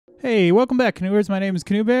Hey, welcome back, Canoers. My name is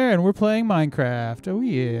Canoe Bear, and we're playing Minecraft. Oh,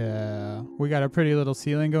 yeah. We got a pretty little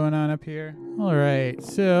ceiling going on up here. All right,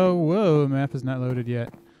 so, whoa, map is not loaded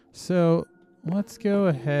yet. So, let's go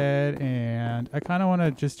ahead and I kind of want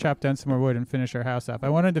to just chop down some more wood and finish our house up. I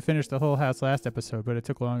wanted to finish the whole house last episode, but it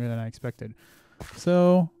took longer than I expected.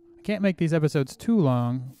 So, I can't make these episodes too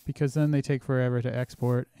long because then they take forever to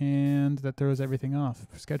export, and that throws everything off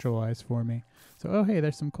schedule-wise for me. So, oh, hey,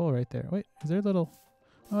 there's some coal right there. Wait, is there a little...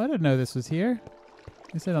 Oh, I didn't know this was here.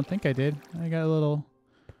 At least I don't think I did. I got a little...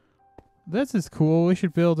 This is cool. We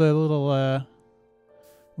should build a little,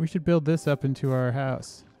 we should build this up into our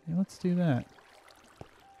house. Hey, let's do that.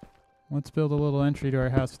 Let's build a little entry to our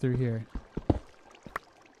house through here.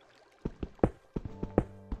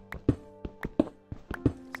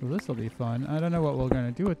 So this will be fun. I don't know what we're going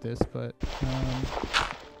to do with this, but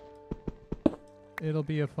it'll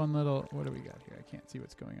be a fun little... What do we got here? I can't see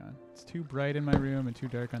what's going on. It's too bright in my room and too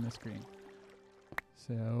dark on the screen.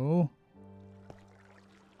 So...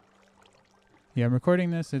 Yeah, I'm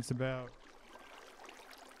recording this. It's about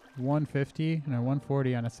 1:50 and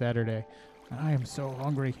 1:40 on a Saturday. I am so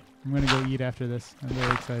hungry. I'm going to go eat after this. I'm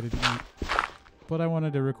very excited to eat. But I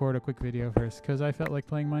wanted to record a quick video first because I felt like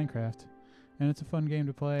playing Minecraft. And it's a fun game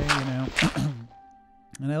to play, you know.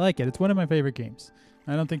 And I like it. It's one of my favorite games.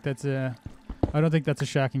 I don't think that's a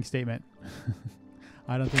shocking statement.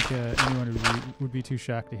 I don't think anyone would be too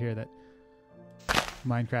shocked to hear that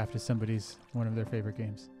Minecraft is one of their favorite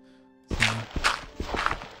games. So.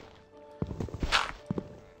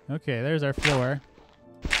 Okay, there's our floor.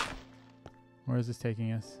 Where is this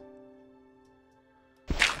taking us?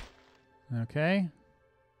 Okay.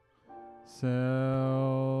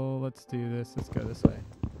 So let's do this. Let's go this way.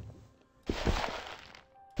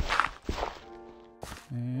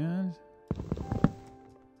 And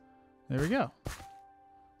there we go.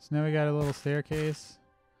 So now we got a little staircase.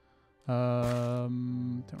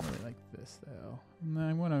 Don't really like this though. No,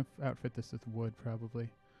 I want to outfit this with wood probably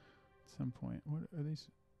at some point. What are these?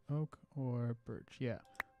 Oak or birch? Yeah.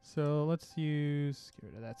 So let's get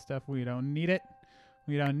rid of that stuff. We don't need it.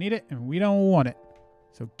 We don't need it and we don't want it.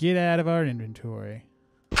 So get out of our inventory.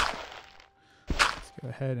 Let's go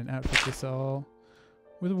ahead and outfit this all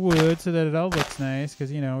with wood so that it all looks nice.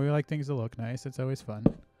 Because, you know, we like things to look nice. It's always fun.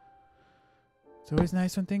 It's always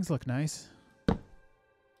nice when things look nice.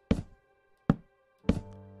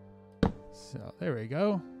 So there we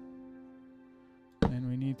go. And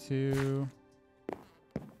we need to...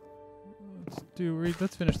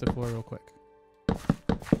 Let's finish the floor real quick.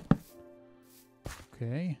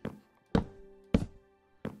 Okay.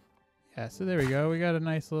 Yeah, so there we go. We got a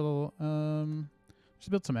nice little,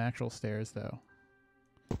 just build some actual stairs, though.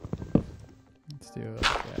 Let's do it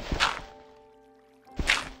like that.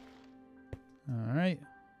 All right.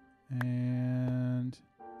 And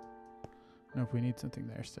I don't know if we need something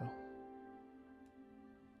there still.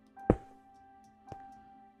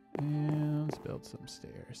 And let's build some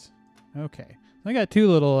stairs. Okay. I got two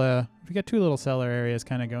little, we got two little cellar areas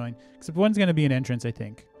kind of going. Except one's going to be an entrance, I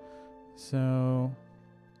think. So...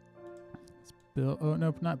 Oh,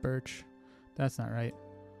 nope, not birch. That's not right.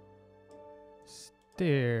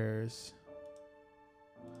 Stairs.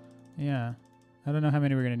 Yeah. I don't know how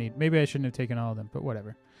many we're going to need. Maybe I shouldn't have taken all of them, but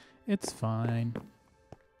whatever. It's fine.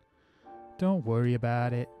 Don't worry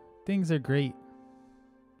about it. Things are great.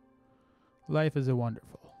 Life is a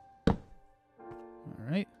wonderful. All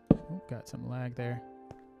right. Oh, got some lag there.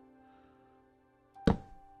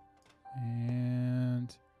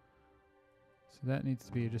 And... So that needs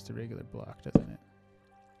to be just a regular block, doesn't it?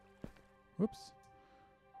 Whoops.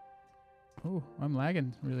 Oh, I'm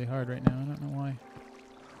lagging really hard right now. I don't know why.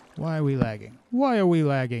 Why are we lagging? Why are we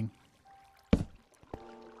lagging?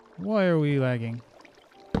 Why are we lagging?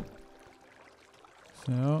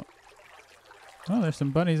 So... Oh, there's some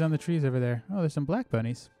bunnies on the trees over there. Oh, there's some black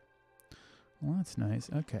bunnies. Well, that's nice.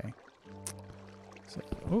 Okay. So,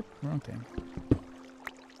 oh, wrong thing.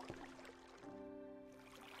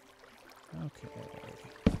 Okay.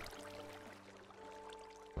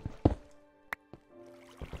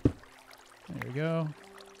 There we go.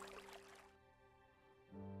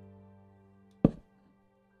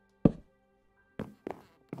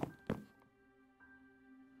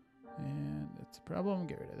 And that's a problem.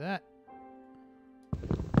 Get rid of that.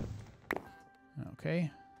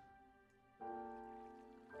 Okay.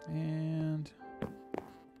 And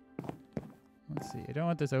let's see. I don't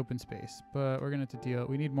want this open space, but we're going to have to deal...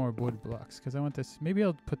 We need more wood blocks because I want this... Maybe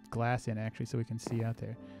I'll put glass in, actually, so we can see out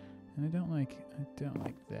there. And I don't like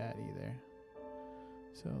that either.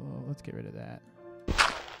 So let's get rid of that.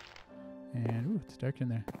 And, ooh, it's dark in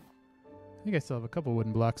there. I think I still have a couple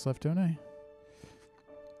wooden blocks left, don't I?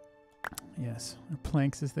 Yes, or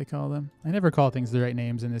planks as they call them. I never call things the right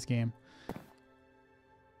names in this game.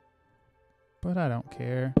 But I don't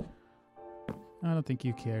care. I don't think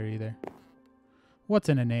you care either. What's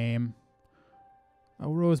in a name? A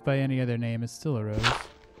rose by any other name is still a rose.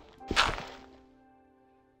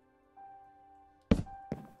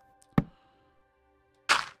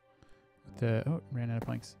 Oh, ran out of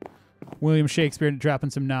planks. William Shakespeare dropping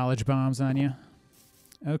some knowledge bombs on you.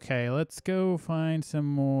 Okay, let's go find some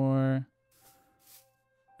more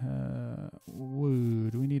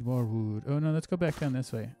wood. We need more wood. Oh no, let's go back down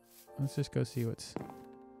this way. Let's just go see what's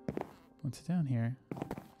down here.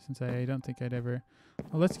 Since I don't think I'd ever...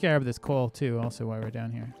 Oh, let's grab this coal too, also while we're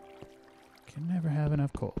down here. Can never have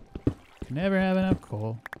enough coal. Can never have enough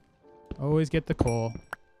coal. Always get the coal.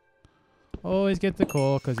 Always get the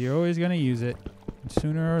coal, because you're always going to use it.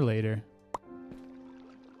 Sooner or later.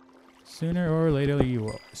 Sooner or later you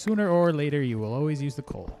will. Sooner or later you will always use the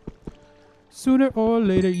coal. Sooner or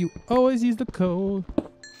later you always use the coal.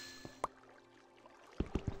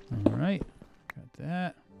 Alright. Got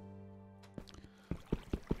that.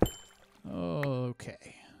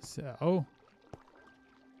 Okay. So.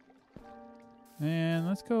 And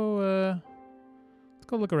let's go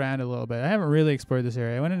look around a little bit. I haven't really explored this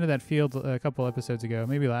area. I went into that field a couple episodes ago,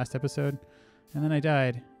 maybe last episode, and then I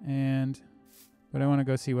died. But I want to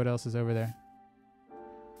go see what else is over there.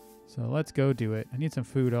 So let's go do it. I need some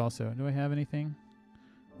food also. Do I have anything?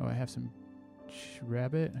 Oh, I have some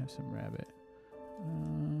rabbit. I have some rabbit.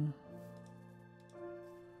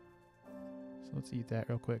 So let's eat that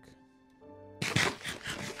real quick.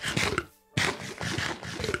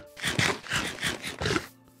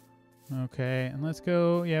 Okay, and let's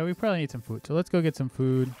go. Yeah, we probably need some food. So let's go get some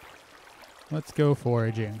food. Let's go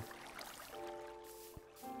foraging.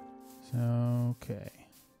 So, okay.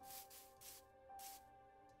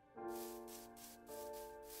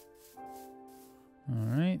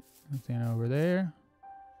 Alright, nothing over there.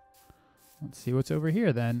 Let's see what's over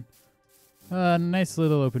here then. Nice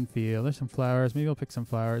little open field. There's some flowers. Maybe we'll pick some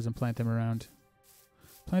flowers and plant them around.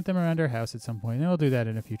 Plant them around our house at some point. And we'll do that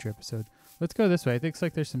in a future episode. Let's go this way. It looks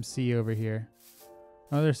like there's some sea over here.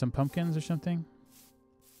 Oh, there's some pumpkins or something.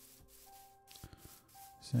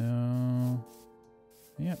 So,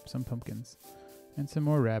 yep, some pumpkins. And some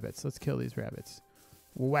more rabbits. Let's kill these rabbits.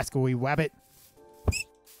 Wascally wabbit.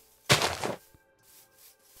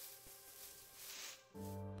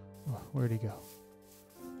 Oh, where'd he go?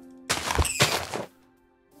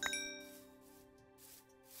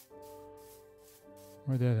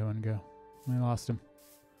 Where'd the other one go? I lost him.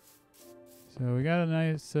 So we got a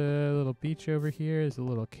nice little beach over here. There's a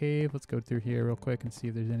little cave. Let's go through here real quick and see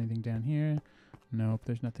if there's anything down here. Nope,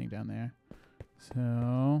 there's nothing down there.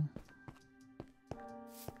 So,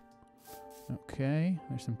 okay,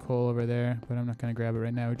 there's some coal over there, but I'm not going to grab it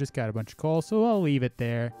right now. We just got a bunch of coal, so I'll leave it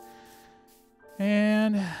there.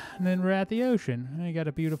 And then we're at the ocean. We got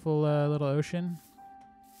a beautiful little ocean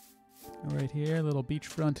right here, little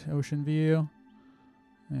beachfront ocean view.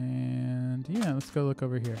 And yeah, let's go look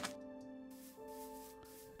over here.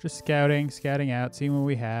 Just scouting out, seeing what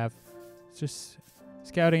we have. It's just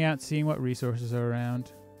scouting out, seeing what resources are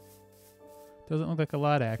around. Doesn't look like a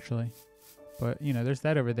lot, actually. But, you know, there's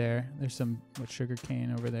that over there. There's some sugar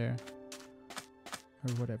cane over there.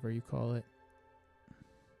 Or whatever you call it.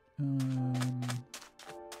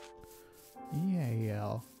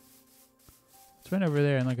 Yeah. Let's run over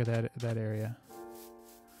there and look at that area.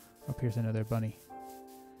 Oh, here's another bunny.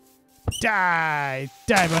 Die!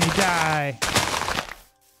 Die, bunny, die!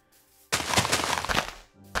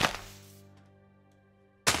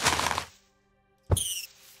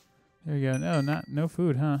 There you go. No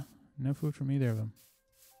food, huh? No food from either of them.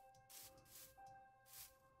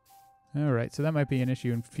 Alright, so that might be an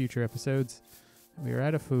issue in future episodes. We are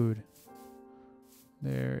out of food.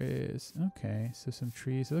 There is... Okay, so some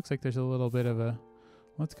trees. It looks like there's a little bit of a...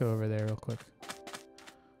 Let's go over there real quick.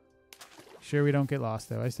 Sure we don't get lost,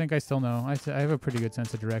 though. I think I still know. I have a pretty good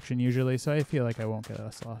sense of direction, usually, so I feel like I won't get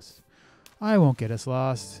us lost. I won't get us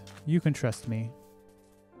lost. You can trust me.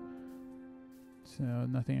 So,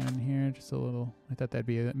 nothing on here, just a little... I thought that'd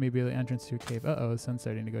be maybe the entrance to a cave. Uh-oh, the sun's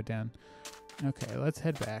starting to go down. Okay, let's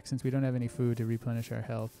head back, since we don't have any food to replenish our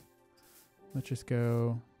health. Let's just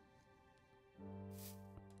go...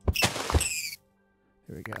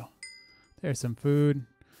 Here we go. There's some food.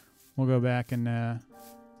 We'll go back and...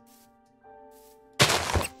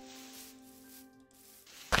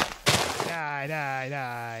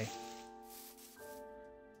 Die.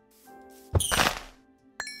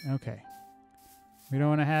 Okay. We don't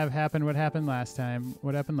want to have happen what happened last time.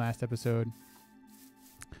 What happened last episode.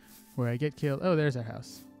 Where I get killed. Oh, there's our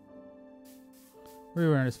house. We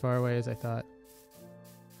weren't as far away as I thought.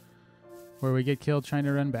 Where we get killed trying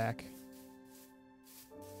to run back.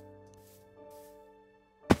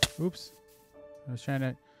 Oops. I was trying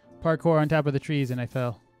to parkour on top of the trees and I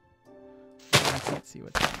fell. I can't see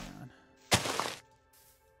what's going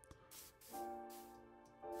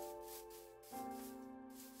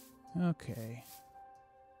on. Okay.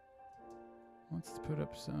 Let's put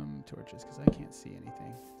up some torches because I can't see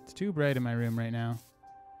anything. It's too bright in my room right now.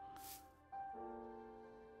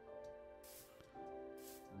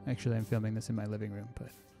 Actually, I'm filming this in my living room, but...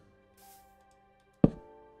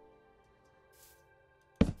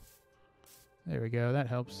 There we go, that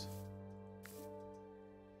helps.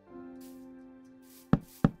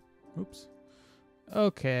 Oops.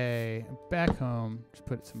 Okay, back home. Just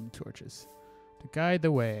put some torches to guide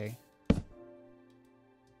the way.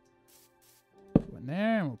 Put one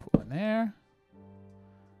there, and we'll put one there.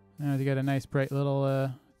 Now we got a nice bright little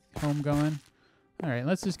home going. Alright,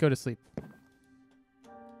 let's just go to sleep.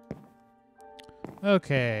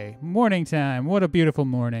 Okay, morning time. What a beautiful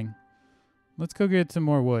morning. Let's go get some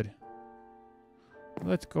more wood.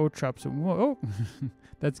 Let's go chop some wood. Oh,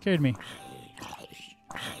 that scared me.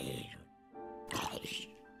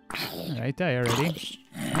 Alright, die already.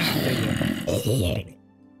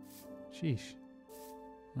 Sheesh.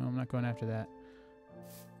 No, I'm not going after that.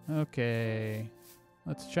 Okay.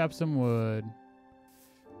 Let's chop some wood.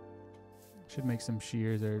 Should make some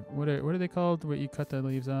shears or what are they called? What you cut the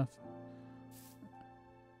leaves off?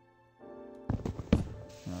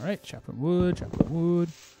 Alright, chopping wood, chopping wood.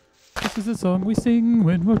 This is the song we sing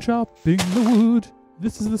when we're chopping the wood.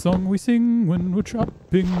 This is the song we sing when we're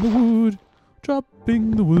chopping the wood.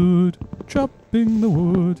 Chopping the wood, chopping the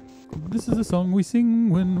wood. This is the song we sing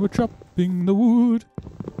when we're chopping the wood.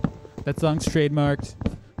 That song's trademarked.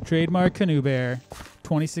 Trademark Canoe Bear,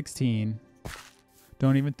 2016.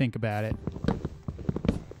 Don't even think about it.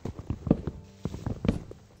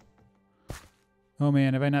 Oh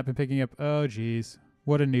man, have I not been picking up? Oh geez.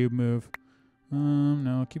 What a noob move.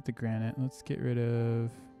 No, keep the granite. Let's get rid of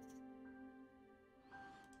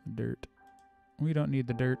the dirt. We don't need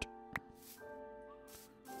the dirt.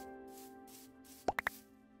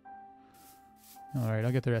 Alright,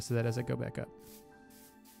 I'll get the rest of that as I go back up.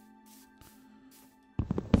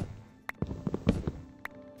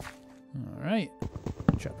 Alright.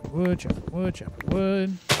 Chopping wood, chopping wood, chopping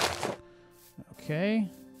wood. Okay.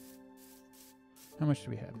 How much do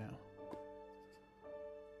we have now?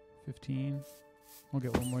 15. We'll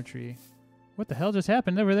get one more tree. What the hell just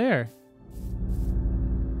happened over there?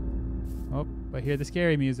 Oh, I hear the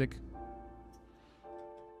scary music.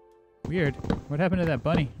 Weird. What happened to that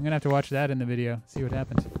bunny? I'm gonna have to watch that in the video. See what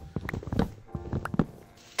happens.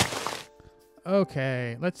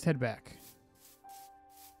 Okay, let's head back.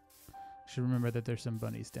 Should remember that there's some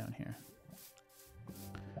bunnies down here.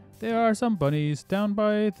 There are some bunnies down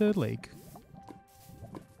by the lake.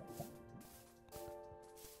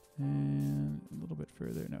 And a little bit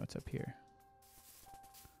further. No, it's up here.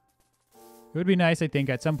 It would be nice, I think,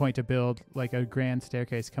 at some point to build like a grand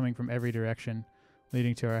staircase coming from every direction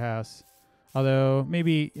leading to our house. Although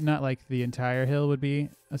maybe not like the entire hill would be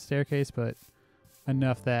a staircase, but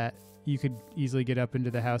enough that you could easily get up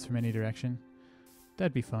into the house from any direction.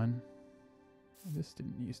 That'd be fun. This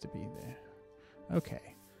didn't used to be there.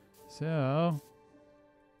 Okay. So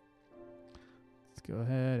let's go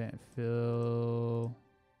ahead and fill.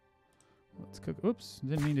 Let's cook. Oops,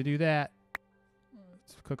 didn't mean to do that.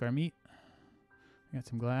 Let's cook our meat. Got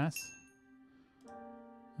some glass.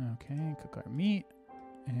 Okay, cook our meat.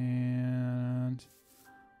 And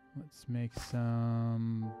let's make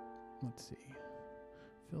some, let's see,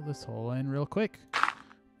 fill this hole in real quick.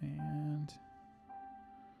 And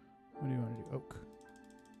what do you want to do? Oak.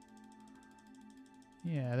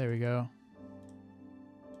 Yeah, there we go.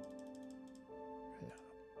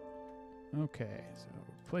 Okay, so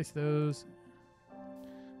place those.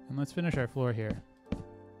 And let's finish our floor here.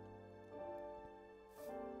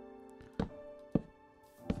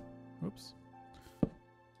 Oops.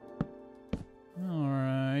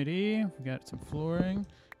 Alrighty, we got some flooring.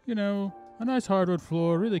 You know, a nice hardwood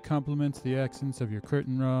floor really complements the accents of your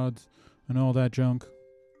curtain rods and all that junk.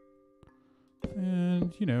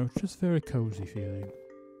 And, you know, just very cozy feeling.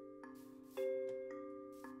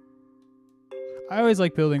 I always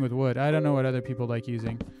like building with wood. I don't know what other people like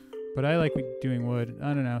using, but I like doing wood. I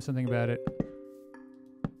don't know, something about it.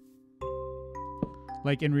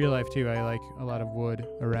 Like in real life too, I like a lot of wood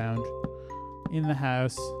around in the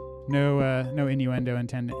house. No, no innuendo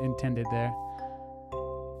intended there.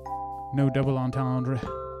 No double entendre.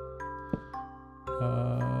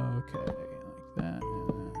 Okay, like that.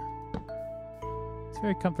 Let's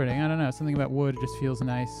very comforting. I don't know. Something about wood just feels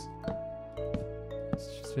nice. It's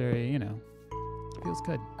just very, you know, feels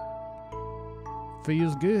good.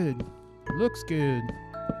 Feels good. Looks good.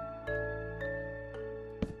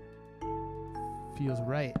 Feels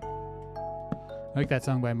right. I like that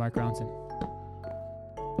song by Mark Ronson.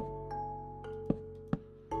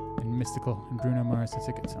 And Mystical and Bruno Mars. That's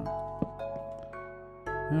a good song.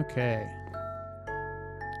 Okay.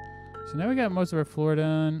 So now we got most of our floor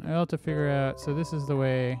done. I'll have to figure out, so this is the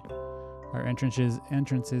way our entrance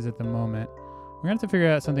is at the moment. We're gonna have to figure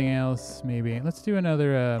out something else maybe. Let's do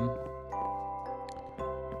another,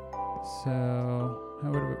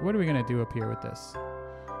 so what are we gonna do up here with this?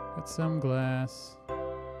 Got some glass.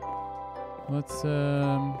 Let's,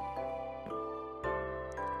 so,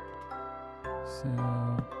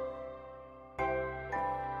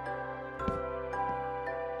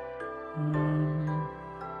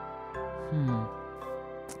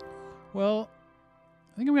 well,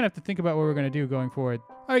 I think I'm going to have to think about what we're going to do going forward.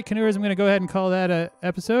 All right, canoers, I'm going to go ahead and call that an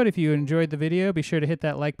episode. If you enjoyed the video, be sure to hit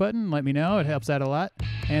that like button. Let me know. It helps out a lot.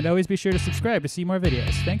 And always be sure to subscribe to see more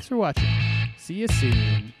videos. Thanks for watching. See you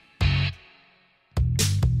soon.